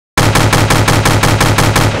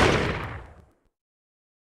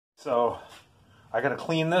So I gotta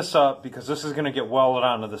clean this up because this is gonna get welded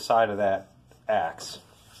onto the side of that axe.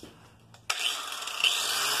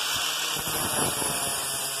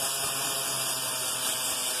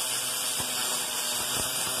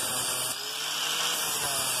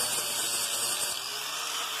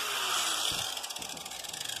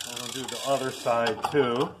 And I'll do the other side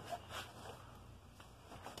too.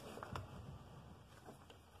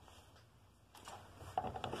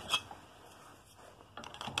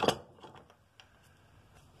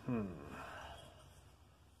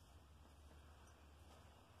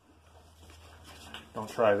 Don't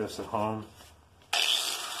try this at home.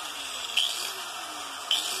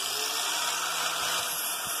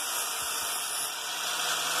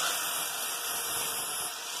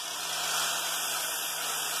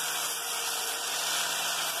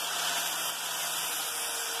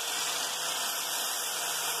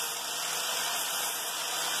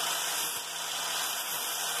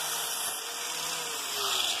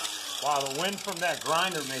 Wow, the wind from that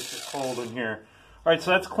grinder makes it cold in here. All right,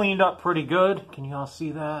 so that's cleaned up pretty good. Can you all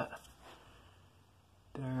see that?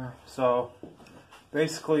 There. So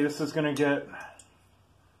basically this is gonna get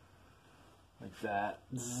like that.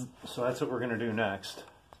 So that's what we're gonna do next.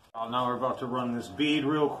 Now we're about to run this bead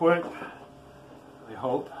real quick. I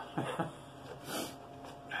hope.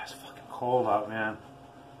 It's fucking cold out, man.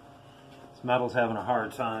 This metal's having a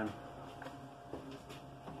hard time.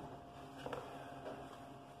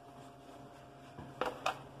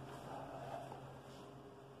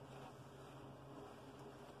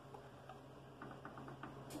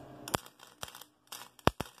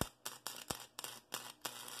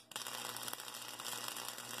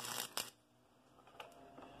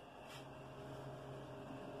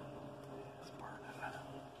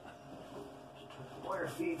 Wire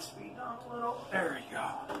feed speed down a little. There we go.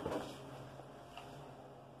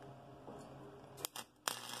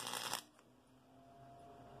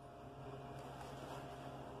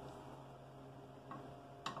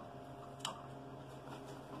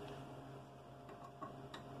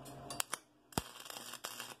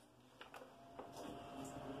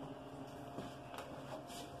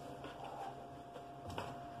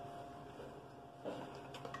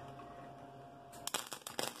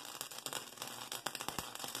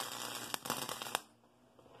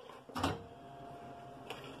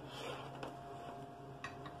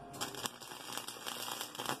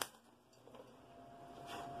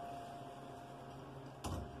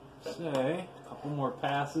 Say, a couple more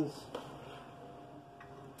passes.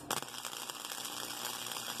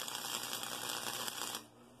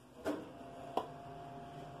 How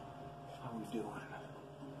we doing?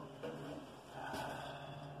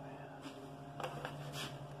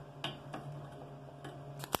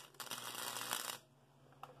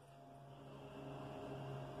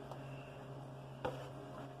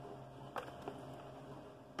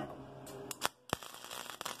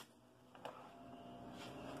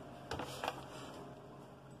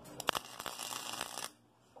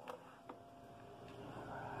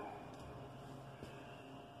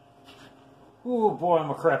 Oh boy, I'm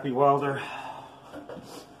a crappy welder.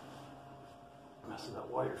 Messing up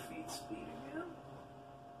wire feed speed again.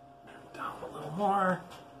 Down a little more.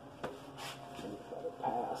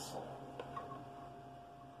 Pass.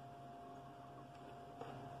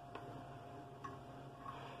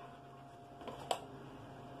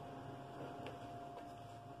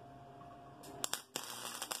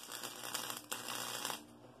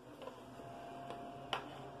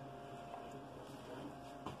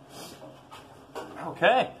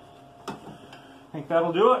 Okay, I think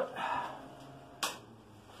that'll do it.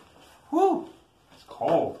 Whew, it's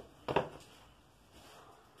cold.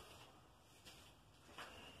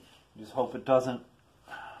 Just hope it doesn't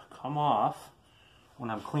come off when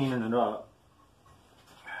I'm cleaning it up.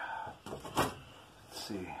 Let's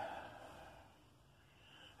see.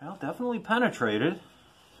 Well, definitely penetrated.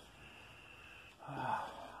 I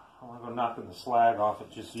don't want to go knocking the slag off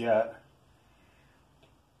it just yet.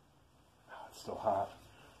 Still hot,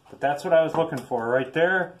 but that's what I was looking for right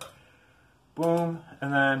there. Boom,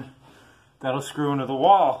 and then that'll screw into the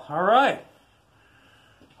wall. All right.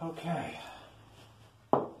 Okay.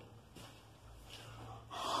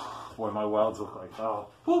 Boy, my welds look like, oh,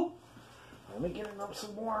 whew. Let me get up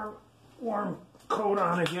some warm coat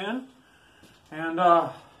on again. And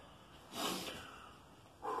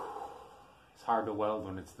it's hard to weld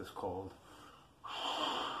when it's this cold.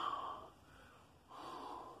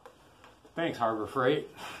 Thanks, Harbor Freight.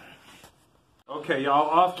 Okay, y'all,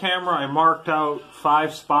 off camera I marked out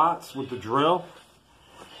 5 spots with the drill.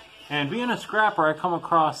 And being a scrapper, I come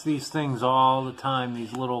across these things all the time,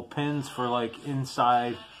 these little pins for like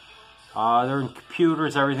inside They're in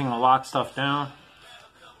computers, everything to lock stuff down.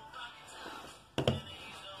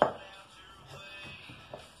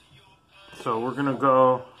 So we're gonna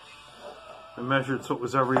go, I measured so it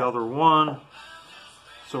was every other one.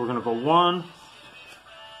 So we're gonna go 1,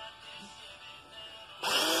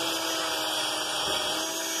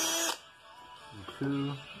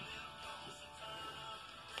 2,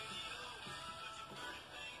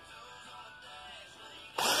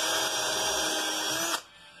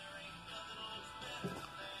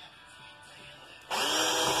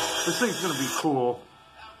 this thing's gonna be cool.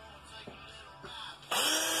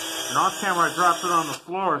 And off camera I dropped it on the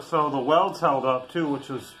floor so the welds held up too, which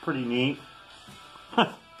was pretty neat.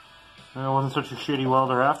 I wasn't such a shitty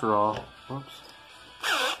welder after all. Whoops.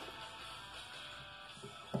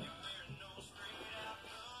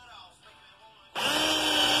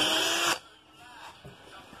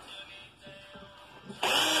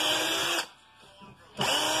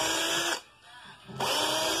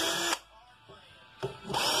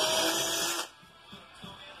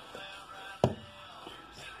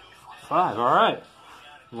 Five, all right.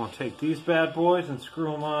 We're going to take these bad boys and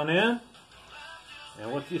screw them on in.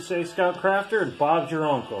 And what do you say, Scout Crafter? Bob's your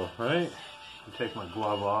uncle, right? I'll take my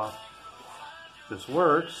glove off. This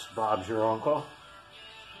works. Bob's your uncle.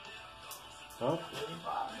 Oh,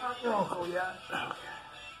 Bob's not your uncle yet. Okay.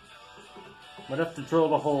 Might have to drill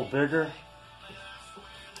the hole bigger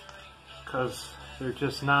because they're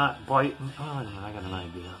just not biting. Oh, wait a minute, I got an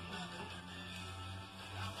idea.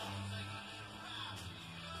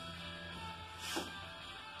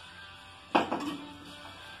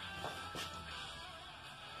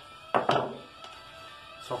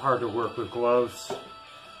 So hard to work with gloves.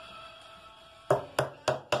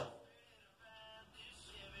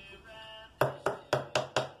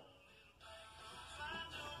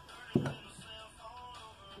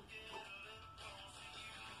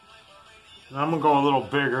 And I'm gonna go a little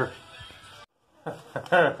bigger.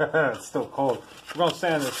 It's still cold. We're gonna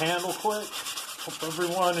sand this handle quick. Hope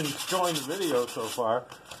everyone enjoying the video so far.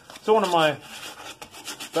 It's one of my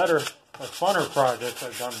better, funner projects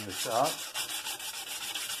I've done in the shop.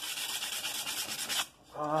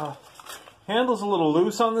 Handle's a little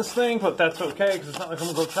loose on this thing, but that's okay because it's not like I'm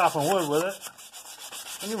gonna go chopping wood with it.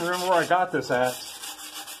 I don't even remember where I got this axe.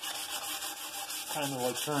 Kind of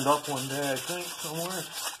like turned up one day, I think, somewhere.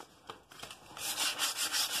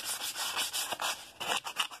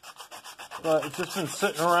 But it's just been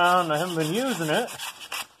sitting around and I haven't been using it.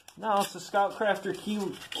 Now it's the Scout Crafter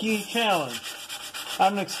Key Challenge. I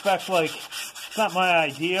didn't expect, like, it's not my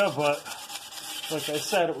idea, but like I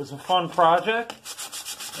said, it was a fun project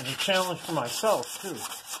and a challenge for myself too.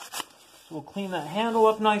 So we'll clean that handle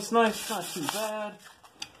up nice, not too bad.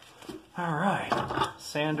 Alright,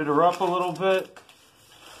 sanded her up a little bit.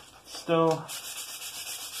 Still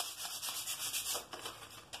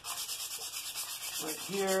right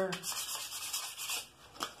here.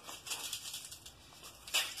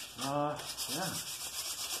 Yeah.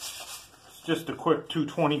 It's just a quick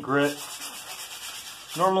 220 grit.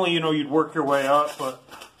 Normally, you'd work your way up, but,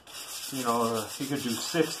 you could do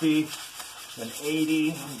 60, then 80,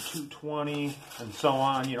 and 220, and so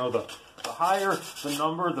on. The higher the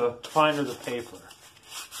number, the finer the paper.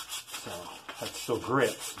 So, that's still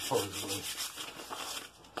grit, supposedly,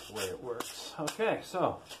 the way it works. Okay,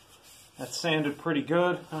 so, that's sanded pretty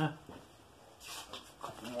good. A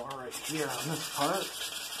couple more right here on this part.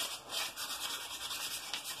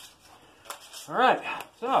 Alright,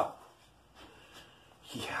 so,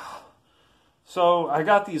 yeah. So I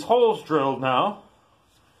got these holes drilled now,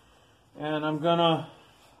 and I'm gonna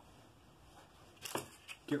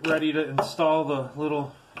get ready to install the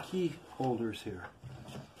little key holders here.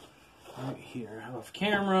 Right here, off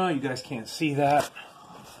camera, you guys can't see that,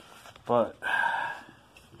 but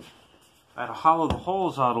I had to hollow the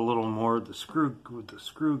holes out a little more with the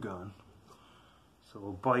screw gun, so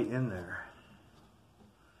it'll bite in there.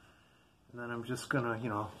 And then I'm just gonna,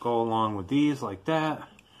 go along with these like that.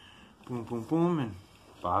 Boom, boom, boom, and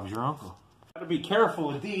Bob's your uncle. Gotta be careful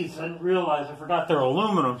with these. I didn't realize I forgot they're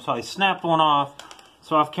aluminum, so I snapped one off.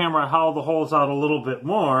 So off camera, I hollowed the holes out a little bit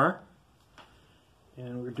more.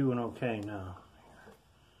 And we're doing okay now.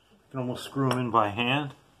 I can almost screw them in by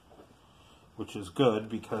hand, which is good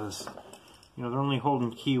because, they're only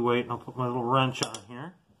holding key weight, and I'll put my little wrench on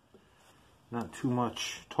here. Not too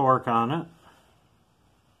much torque on it.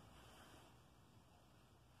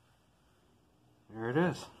 There it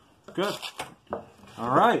is. Good.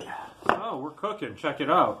 All right. So we're cooking. Check it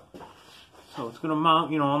out. So it's going to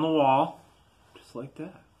mount, on the wall, just like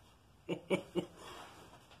that.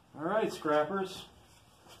 All right, scrappers.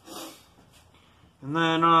 And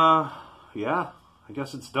then, yeah, I I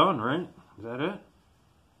guess it's done, right? Is that it?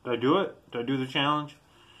 Did I do it? Did I do the challenge?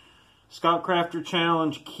 Scout Crafter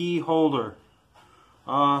Challenge key holder.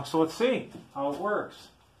 So let's see how it works.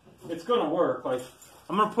 It's gonna work. Like,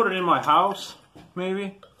 I'm gonna put it in my house,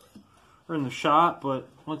 maybe, or in the shop, but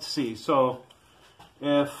let's see. So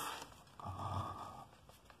if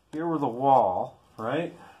here were the wall,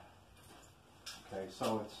 right? Okay,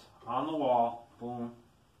 so it's on the wall. Boom.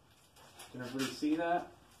 Can everybody see that?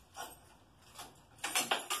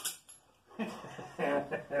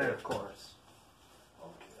 Of course.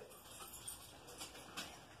 Okay.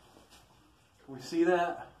 Can we see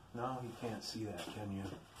that? No, you can't see that, can you?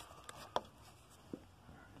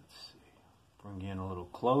 Let's see. Bring you in a little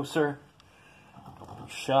closer. Don't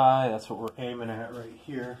be shy. That's what we're aiming at right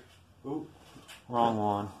here. Oop, wrong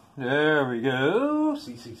one. There we go.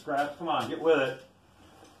 CC Scraps. Come on, get with it.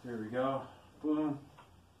 Here we go. Boom.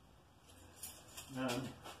 And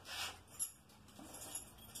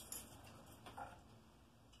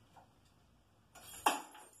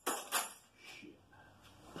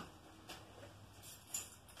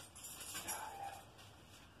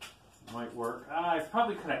might work. I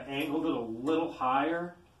probably could have angled it a little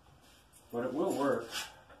higher, but it will work.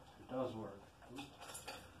 It does work. Don't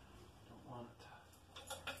want it.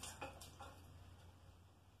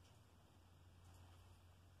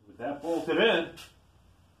 With that bolted in,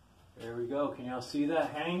 there we go. Can y'all see that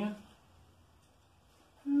hanging?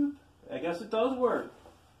 I guess it does work.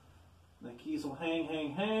 The keys will hang,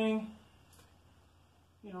 hang, hang.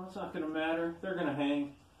 You know, it's not going to matter. They're going to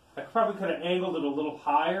hang. I probably could have angled it a little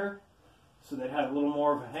higher so they'd have a little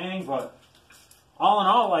more of a hang, but all in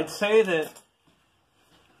all, I'd say that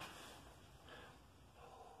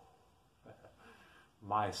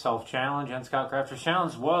my self-challenge and Scout Crafter's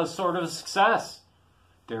challenge was sort of a success.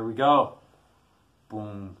 There we go.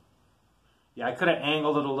 Boom. Yeah, I could have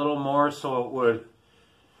angled it a little more so it would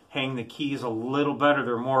hang the keys a little better.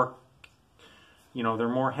 They're more, you know, they're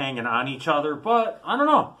more hanging on each other, but I don't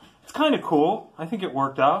know. It's kind of cool. I think it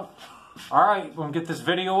worked out. All right, we're going to get this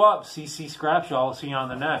video up. CC Scraps, y'all. I'll see you on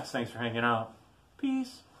the next. Thanks for hanging out.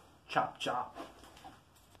 Peace. Chop, chop.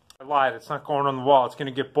 I lied. It's not going on the wall. It's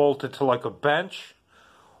going to get bolted to like a bench,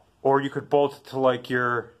 or you could bolt it to like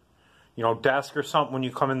your, you know, desk or something when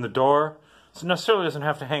you come in the door. So it necessarily doesn't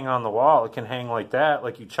have to hang on the wall. It can hang like that,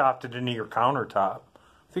 like you chopped it into your countertop.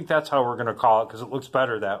 I think that's how we're going to call it because it looks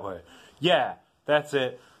better that way. Yeah, that's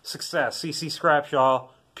it. Success. CC Scraps,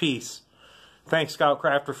 y'all. Peace. Thanks, Scout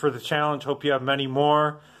Crafter, for the challenge. Hope you have many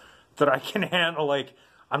more that I can handle. Like,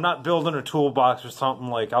 I'm not building a toolbox or something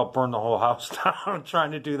like I'll burn the whole house down. I'm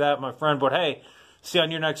trying to do that, my friend. But hey, see you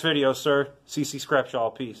on your next video, sir. CC Scraps,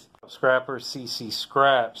 y'all. Peace. Scrapper, CC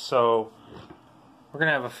Scraps. So we're going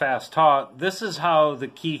to have a fast talk. This is how the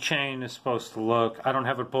keychain is supposed to look. I don't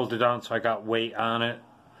have it bolted down, so I got weight on it.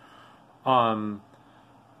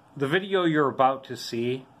 The video you're about to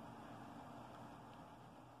see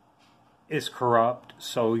is corrupt,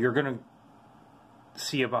 so you're going to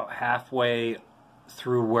see about halfway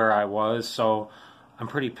through where I was, so I'm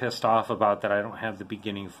pretty pissed off about that. I don't have the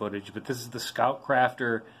beginning footage, but this is the Scout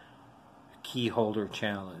Crafter key holder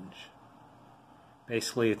challenge.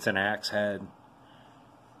 Basically, it's an axe head.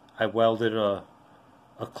 I welded a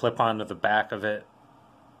clip onto the back of it,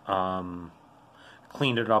 cleaned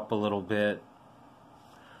it up a little bit,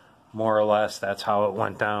 more or less. That's how it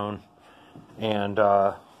went down. And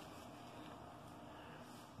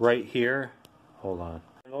right here, hold on.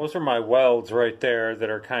 Those are my welds right there that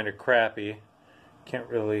are kind of crappy. Can't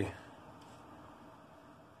really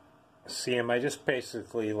see them. I just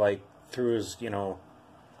basically like threw his, you know,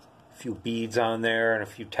 a few beads on there and a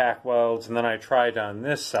few tack welds, and then I tried on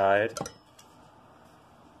this side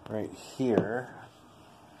right here.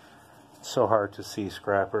 It's so hard to see,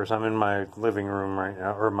 scrappers. I'm in my living room right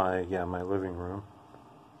now, or my living room.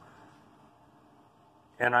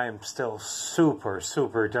 And I am still super,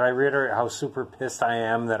 did I reiterate how super pissed I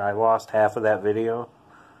am that I lost half of that video?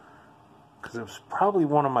 Because it was probably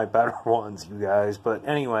one of my better ones, you guys. But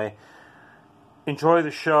anyway, enjoy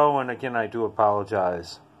the show, and again, I do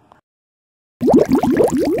apologize.